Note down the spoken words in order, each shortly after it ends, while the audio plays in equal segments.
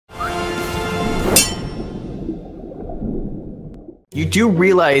You do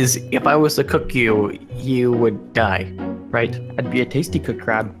realize if I was to cook you, you would die, right? I'd be a tasty cooked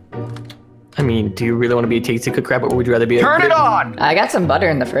crab. I mean, do you really want to be a tasty cooked crab, or would you rather be a... Turn it on! I got some butter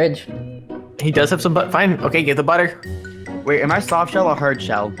in the fridge. He does have some butter. Fine. Okay, get the butter. Wait, am I soft shell or hard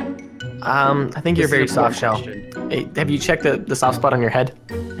shell? I think you're very soft shell. Hey, have you checked the soft spot on your head?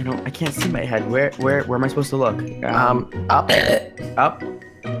 I can't see my head. Where am I supposed to look? Up, Up,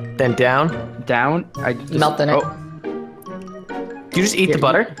 then down. down. I just, Melting it. Do you just eat the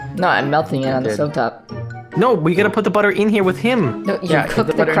butter? No, I'm melting it on the Did. stovetop. No, we gotta put the butter in here with him. No, you Yeah, cook put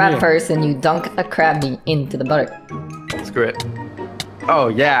the the butter in crab here. first, and you dunk a crab meat into the butter. Screw it. Oh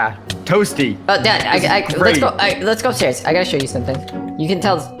yeah, toasty. Oh, Dad, let's great. go. Let's go upstairs. I gotta show you something. You can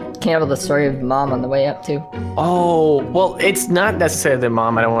tell Campbell the story of Mom on the way up too. Oh, well, it's not necessarily the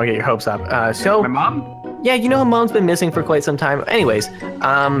mom. I don't want to get your hopes up. My mom? Yeah, you know how Mom's been missing for quite some time. Anyways,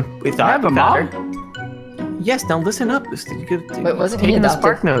 we thought I have a we mom? found her. Yes, now listen up. You could Wait, wasn't he taking the adopted?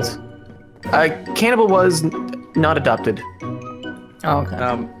 spark notes. Cannibal was not adopted. Oh,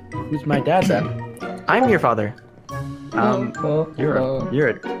 okay. Who's my dad then? I'm your father. You're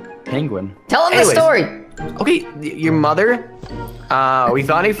a penguin. Tell him Anyways. the story. Okay, your mother. We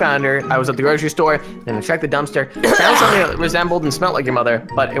thought he found her. I was at the grocery store, then I checked the dumpster, found something that resembled and smelled like your mother,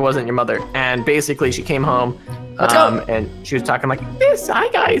 but it wasn't your mother. And basically, she came home, Let's go. and she was talking like this, hi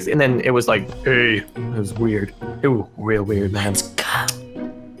guys, and then it was like, hey, it was weird. It was real weird, man.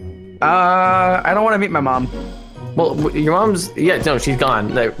 I don't want to meet my mom. Well, your mom's, yeah, no, she's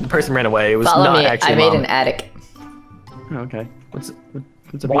gone. The person ran away. It was Follow not me. actually I made mom. an attic. Okay. What's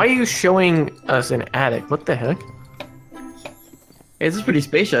a Why are big- you showing us an attic? What the heck? Hey, this is pretty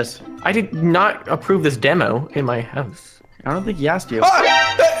spacious. I did not approve this demo in my house. I don't think he asked you.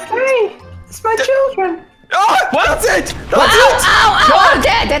 Hey, it's my children. Oh, what's it? That's Ow!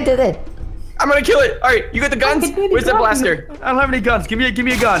 Dad! I'm gonna kill it. All right, you got the guns? Where's the blaster? I don't have any guns. Give me a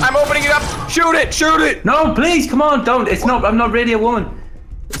gun. I'm opening it up. Shoot it! Shoot it! No, please, come on, don't. It's not. I'm not really a woman.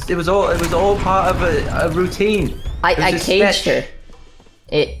 It was all part of a routine. I It was a caged sketch.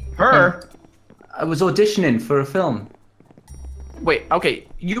 her. Her? I was auditioning for a film. Wait, okay.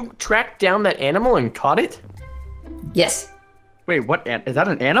 You tracked down that animal and caught it? Yes. Wait, what? Is that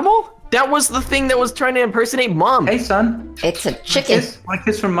an animal? That was the thing that was trying to impersonate Mom. Hey, son. It's a chicken. Want a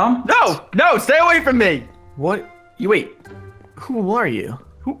kiss from Mom? No, stay away from me. What? You wait. Who are you?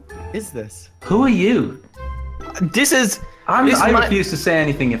 Who is this? Who are you? This is. I my- refuse to say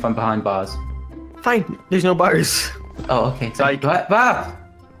anything if I'm behind bars. Fine. There's no bars. Oh, okay. Psych.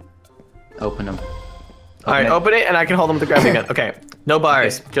 Open them. All right, open it, and I can hold them with the grabbing gun. Okay. No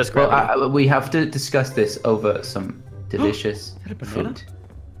bars. Just Well, grabbing. we have to discuss this over some delicious that a banana? food.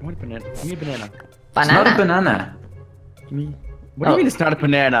 I want a banana. Give me a banana. It's not a Banana. banana. Give me. What do you mean it's not a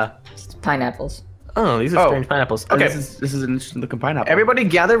banana? Pineapples. Oh, these are strange pineapples. Okay. Okay. This is an interesting looking pineapple. Everybody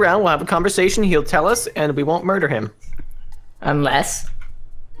gather around. We'll have a conversation. He'll tell us, and we won't murder him. Unless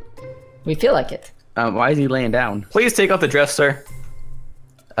we feel like it. Why is he laying down? Please take off the dress, sir.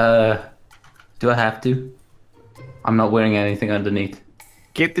 Do I have to? I'm not wearing anything underneath.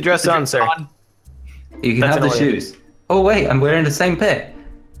 Keep the dress on, sir. You can That's have the an order. shoes. Oh wait, I'm wearing the same pair.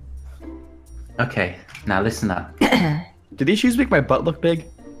 Okay, now listen up. Do these shoes make my butt look big?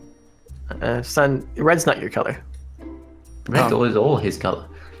 Son, red's not your color. Red is all his color.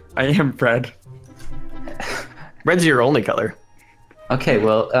 I am Fred. Red's your only color. Okay,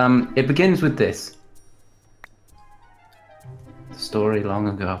 well, it begins with this. The story long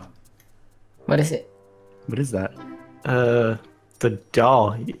ago. What is it? What is that? The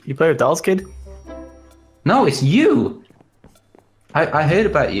doll. You play with dolls, kid? No, it's you. I heard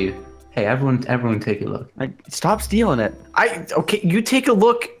about you. Hey, everyone, take a look. Stop stealing it. Okay, you take a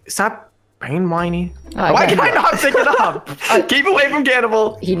look. Stop brain whiny. Oh, Why okay. can I not pick it up? Keep away from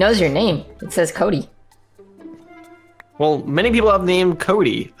Cannibal. He knows your name. It says Cody. Well, many people have named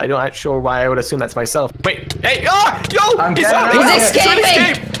Cody. I'm not sure why I would assume that's myself. Wait, hey, yo! I'm He's getting out! out. He's trying to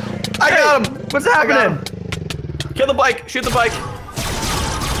escaping! escape! I got him! What's I got happening? him! Kill the bike! Shoot the bike!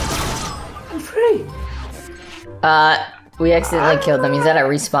 I'm free. We accidentally killed him. He's at a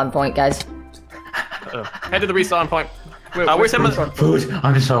respawn point, guys. Head to the respawn point. Where's him? Food.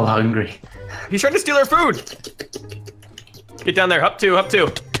 I'm so hungry. He's trying to steal our food! Get down there. Up two, up two.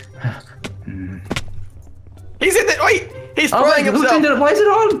 He's in the. Wait! He's Oh throwing wait, who himself! turned it? Why is it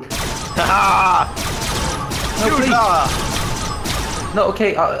on? Ah! No, Shoot! please. Ah! No,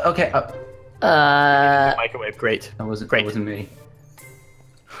 okay, okay. Microwave, great. That wasn't Great. me.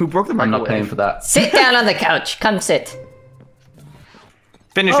 Who broke the I'm microwave? not paying for that. Sit down on the couch. Come sit.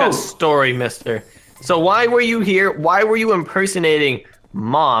 Finish Oh. that story, mister. So why were you here? Why were you impersonating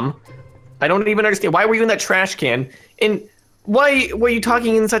Mom? I don't even understand. Why were you in that trash can? And Why were you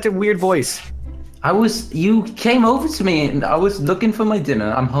talking in such a weird voice? You came over to me and I was looking for my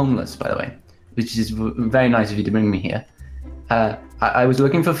dinner. I'm homeless, by the way, which is very nice of you to bring me here. I was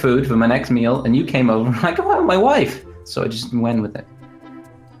looking for food for my next meal and you came over and like, oh, my wife. So I just went with it.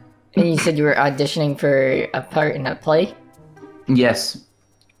 And you said you were auditioning for a part in a play? Yes.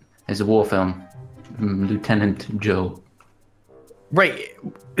 It's a war film. Lieutenant Joe. Right.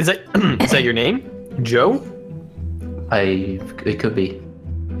 Is that your name? Joe? It could be.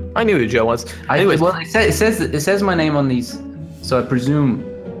 I knew who Joe was. Anyways, Well, it says my name on these, so I presume,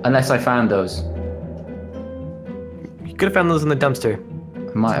 unless I found those, you could have found those in the dumpster.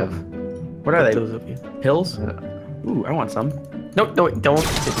 I might have. What are they? Those of you. Pills? Ooh, I want some. No, don't.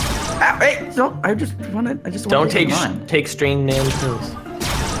 Ah, hey, no, I just wanted. Don't take mine. strain named pills.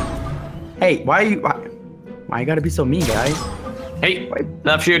 Hey, why you gotta be so mean, guys? Hey,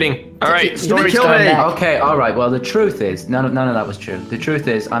 enough shooting. All right, story's kill time. me. Okay, all right. Well, the truth is, none of that was true. The truth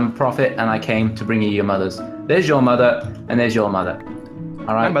is, I'm a prophet, and I came to bring you your mothers. There's your mother, and there's your mother.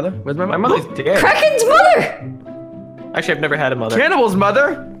 All right. My mother? Where's my My mother? mother's dead. Kraken's mother! Actually, I've never had a mother. Cannibal's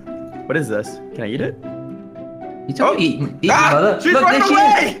mother? What is this? Can I eat it? You don't eat your mother. She's Look, running there she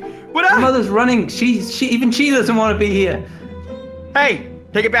away! is. What Your up? mother's running. She doesn't want to be here. Hey,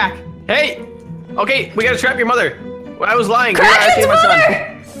 take it back. Hey, okay, we gotta trap your mother. Well, I was lying. You're Kraken's actually my son.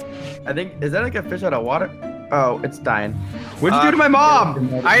 mother! I think, is that like a fish out of water? Oh, it's dying. What'd you do to my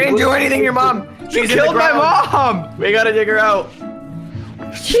mom? I didn't do anything, your mom. You She's in the killed my ground. mom! We gotta dig her out.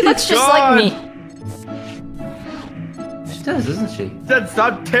 She looks just gone. like me. She does, doesn't she? Dad,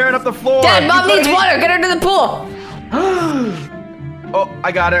 stop tearing up the floor. Dad, mom You needs let water. Get her to the pool. Oh,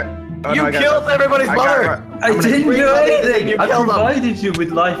 I got her. Oh, You no, I got killed her. everybody's I got mother. her. I'm gonna- didn't do anything. You I killed them. provided you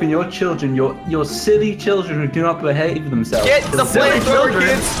with life and your children, your silly children who do not behave themselves. Get the Silly flamethrower, children.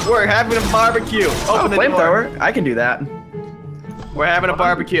 kids. We're having a barbecue. Oh, Open the door. flamethrower. I can do that. We're having a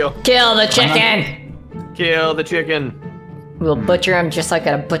barbecue. Kill the chicken. Kill the chicken. We'll butcher him just like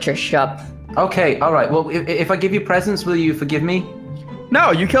at a butcher shop. Okay, all right. Well, if I give you presents, will you forgive me?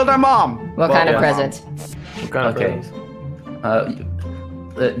 No, you killed our mom. What Well, kind of yeah. present? What kind of Okay. presents?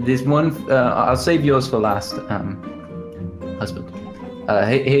 There's one. I'll save yours for last, husband.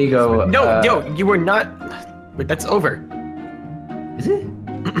 Here you go. No, you were not. Wait, that's over. Is it?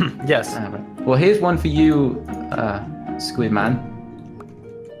 Yes. Right. Well, here's one for you, Squid Man.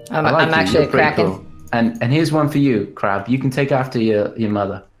 I'm I like you, actually you're a pretty Kraken. cool. And here's one for you, Crab. You can take after your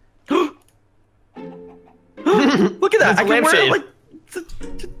mother. Look at that. It's a I can wear lampshade. like.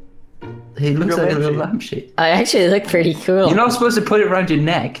 He looks like a little lampshade. lampshade. I actually look pretty cool. You're not supposed to put it around your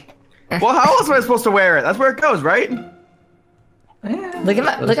neck. Well, how else am I supposed to wear it? That's where it goes, right? Yeah. Look at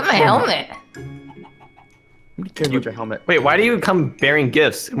my helmet. Who cares about your helmet? Wait, why do you come bearing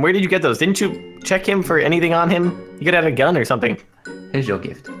gifts? And where did you get those? Didn't you check him for anything on him? You could have a gun or something. Here's your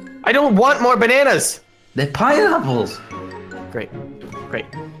gift. I don't want more bananas. They're pineapples. Great.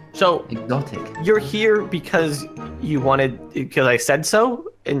 So Exotic. you're here because because I said so,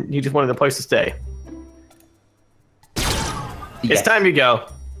 and you just wanted a place to stay. Yes. It's time to go.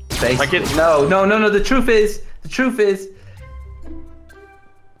 Basically. Like it- No. The truth is,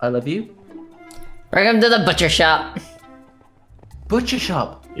 I love you. Bring him to the butcher shop. Butcher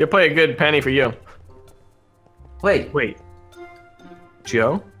shop. You'll pay a good penny for you. Wait, Wait.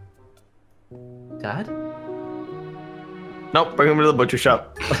 Joe? Dad? Nope, bring him to the butcher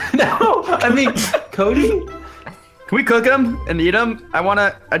shop. No, I mean, Cody. Can we cook them and eat them?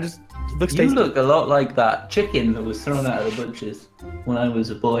 I just it looks You tasty. look a lot like that chicken that was thrown out of the butcher's when I was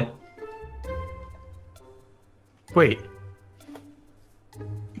a boy. Wait.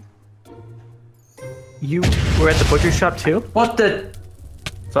 You were at the butcher shop too? What the?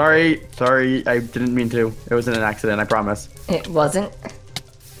 Sorry, I didn't mean to. It wasn't an accident, I promise. It wasn't.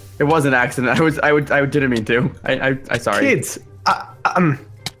 It was an accident. I didn't mean to. I sorry. Kids, I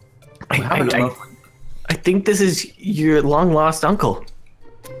Happened think this is your long lost uncle.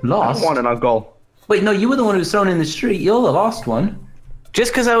 I Lost? don't want an uncle. Wait, no, you were the one who was thrown in the street. You're the lost one.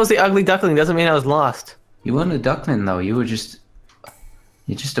 Just because I was the ugly duckling doesn't mean I was lost. You weren't a duckling though. You're just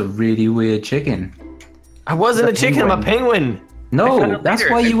a really weird chicken. I wasn't a The chicken, I'm a penguin. I found No, out that's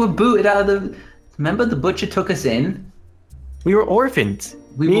later. why you were booted out of the. Remember, the butcher took us in. We were orphans.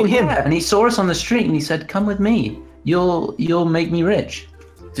 We Me were, and him. yeah, and he saw us on the street and he said, "Come with me. You'll make me rich."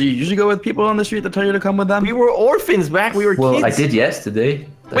 Do you usually go with people on the street that tell you to come with them? We were orphans back. We were Well, kids. I did yesterday.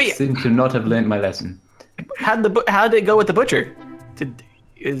 I Wait. seem to not have learned my lesson. How did it go with the butcher?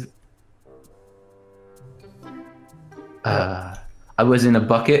 I was in a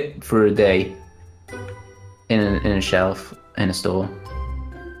bucket for a day. In a shelf in a store.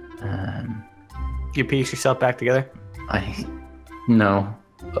 You piece yourself back together? No.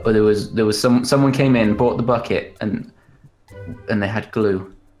 There was someone came in, bought the bucket, and they had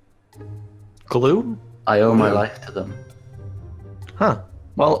glue. Glue? I owe my life to them. Huh.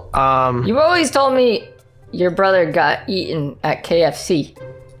 Well, You always told me your brother got eaten at KFC.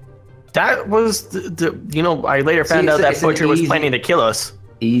 that was you know, I later found out that it's an Butcher was easy- planning to kill us.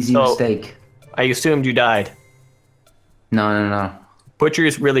 Easy So- mistake. I assumed you died. No.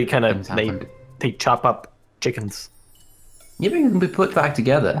 Butchers really kind of Things happened. they chop up chickens. You can be put back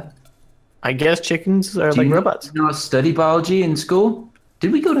together. I guess chickens are Do like you robots. not study biology in school?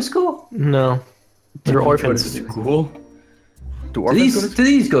 Did we go to school? No, they're orphans. School? Do Do orphans go to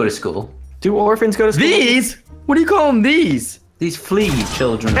these go to school? Do orphans go to school? These? What do you call them these? These flea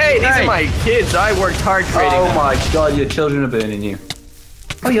children. Hey, these Hey. are my kids. I worked hard creating Oh them. my god, your children are burning you.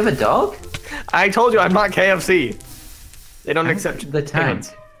 Oh, you have a dog? I told you I'm not KFC. They don't accept the tank.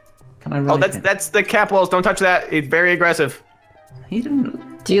 payments. Can I run Oh, it? that's the cap walls. Don't touch that. It's very aggressive. He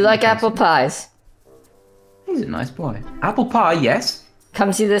didn't. Do you like apple pies? He's a nice boy. Apple pie, yes.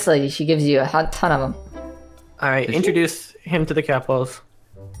 Come see this lady. She gives you a ton of them. All right, Did introduce him to the cap walls.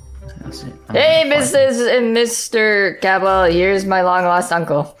 That's it. Hey, Fine. Mrs. and Mr. Cabwell, here's my long lost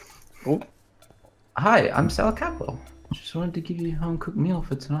uncle. Hi, I'm Sal Capwell. Just wanted to give you a home cooked meal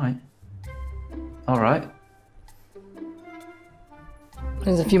for tonight. All right.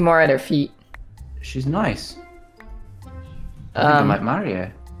 There's a few more at her feet. She's nice. I think I might marry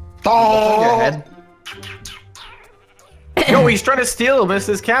her. Oh! Your head. Yo, he's trying to steal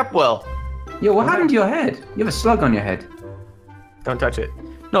Mrs. Capwell. Yo, what happened to your head? You have a slug on your head. Don't touch it.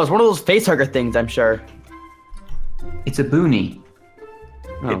 No, it's one of those face hugger things, I'm sure. It's a boonie.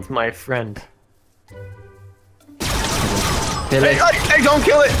 Oh. It's my friend. Kill Hey, it. hey, don't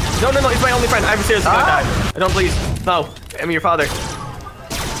kill it! No, he's my only friend. I'm seriously gonna die. Don't, please. No, I'm your father.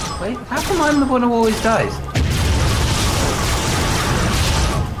 Wait, how come I'm the one who always dies?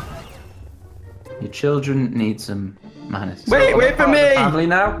 Your children need some manners. Wait for me! Family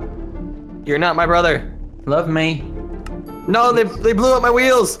now? You're not my brother. Love me. No, they blew up my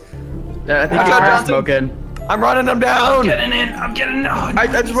wheels. Yeah, I think Ah. you're crack smoking. I'm running them down. Getting in. I'm getting in. Oh, I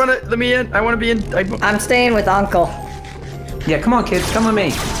just want to, let me in. I want to be in. I'm staying with Uncle. yeah, come on, kids. Come with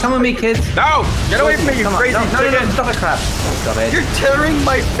me. Come with me, kids. No! Get away from me, you Come on. crazy No, chicken! stop it, crap. Stop it. You're tearing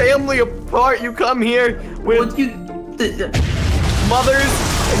my family apart. You come here with Well, you. mothers,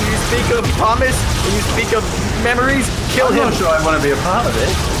 and you speak of promise, and you speak of memories. Kill I'm him. not sure I want to be a part of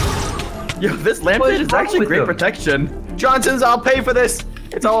it. Yo, this lampshade What is is wrong actually with great them? protection. Johnson's, I'll pay for this.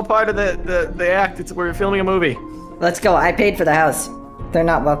 It's all part of the act. We're filming a movie. Let's go. I paid for the house. They're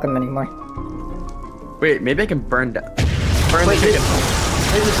not welcome anymore. Wait, maybe I can burn down. Burn Wait, the chicken.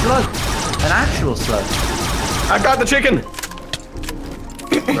 there's a slug. An actual slug. I got the chicken.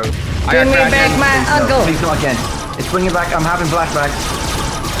 Give me back my No, uncle. please not again. It's bringing back. I'm having flashbacks.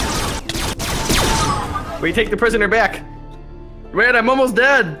 We take the prisoner back. Wait, I'm almost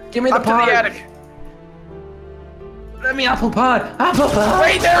dead. Give me the Up to pie. the attic. Let me apple pie. Apple pie.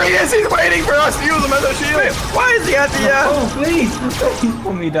 Wait, there he is. He's waiting for us to use him as a shield. Why is he at the, Oh, please. Please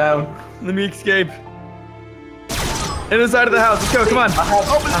pull me down. Let me escape. In the side of the house. Let's go, come on.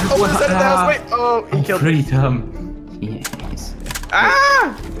 Open the side of the house. Wait. Oh, he killed me. Freedom. Yes.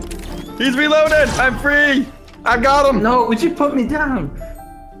 Ah! He's reloaded. I'm free. I got him. No, would you put me down?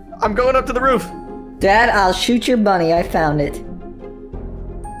 I'm going up to the roof. Dad, I'll shoot your bunny. I found it.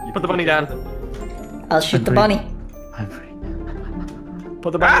 Put the bunny down. I'll shoot the bunny. I'm free.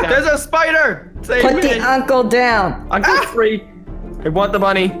 Put the bunny Ah, down. there's a spider. Save Put me. the uncle down. Uncle's free. I want the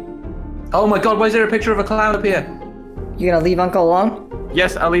bunny. Oh my god, why is there a picture of a clown up here? You gonna leave Uncle alone?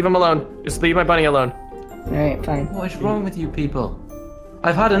 Yes, I'll leave him alone. Just leave my bunny alone. Alright, fine. What is wrong with you people?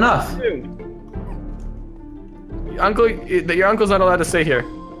 I've had enough. Uncle, your uncle's not allowed to stay here.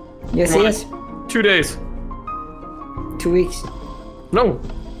 Yes, he is. 2 days. 2 weeks. No,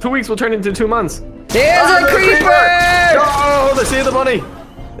 2 weeks will turn into 2 months. There's a creeper! Oh, they see the bunny.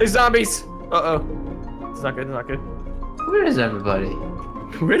 There's zombies. Uh-oh. It's not good, it's not good. Where is everybody?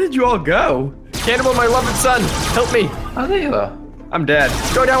 Where did you all go? Cannibal, my loved son, help me. Oh, there you are. I'm dead.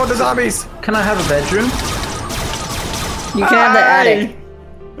 Go down with the zombies. Can I have a bedroom? You can have the attic.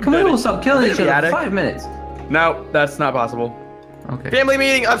 Can we all stop killing each The other attic? for 5 minutes? No, that's not possible. Okay. Family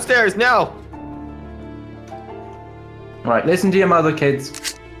meeting upstairs, now. Alright, listen to your mother,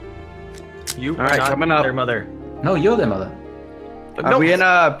 kids. You All right, are not coming up. their mother. No, you're their mother. Are we in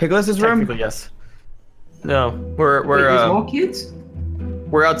Piglet's room? Technically, yes. No, we're Wait, there's more kids?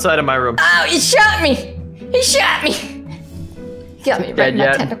 we're outside of my room. Oh, he shot me! He shot me! He got me right Dead in my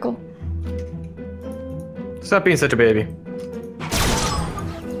yet? tentacle. Stop being such a baby.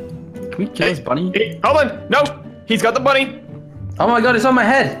 Can we kill this bunny? Hey, hold on! No! He's got the bunny. Oh my god, it's on my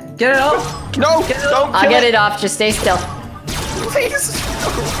head. Get it off. No, don't I'll kill get it off. Just stay still. Please.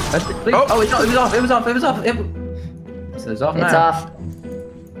 Please. Oh, it was off. It was off. It was off. So it's off now. It's off.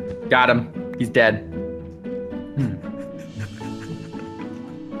 Got him. He's dead.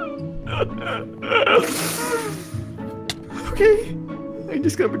 Okay. I'm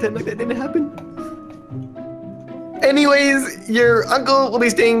just gonna pretend like that didn't happen. Anyways, your uncle will be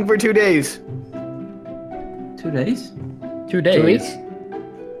staying for 2 days. 2 days? 2 days. 2 weeks.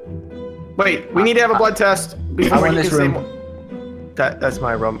 Wait, we need to have a blood test before I'm in you this can say room. more. That's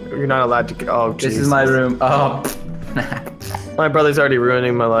my room. You're not allowed to. Oh, This jeez. is my room. Oh. My brother's already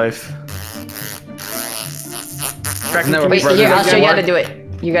ruining my life. No, Wait, brother, here, I'll that's show you how good. to do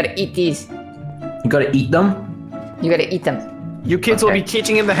it. You gotta eat these. You gotta eat them? You gotta eat them. You kids will Okay. be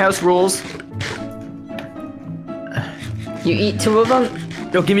teaching him the house rules. You eat 2 of them.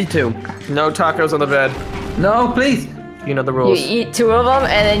 Yo, give me 2. No tacos on the bed. No, please. You know the You rules. eat 2 of them,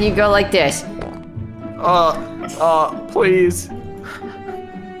 and then you go like this. Please.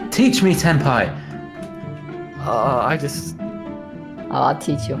 Teach me, Senpai. I just. Oh, I'll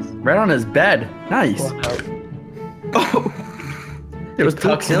teach you. Right on his bed. Nice. Oh. It was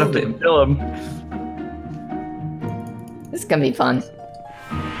Tucks enough to him. kill him. This is gonna be fun.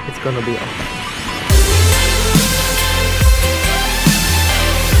 It's gonna be.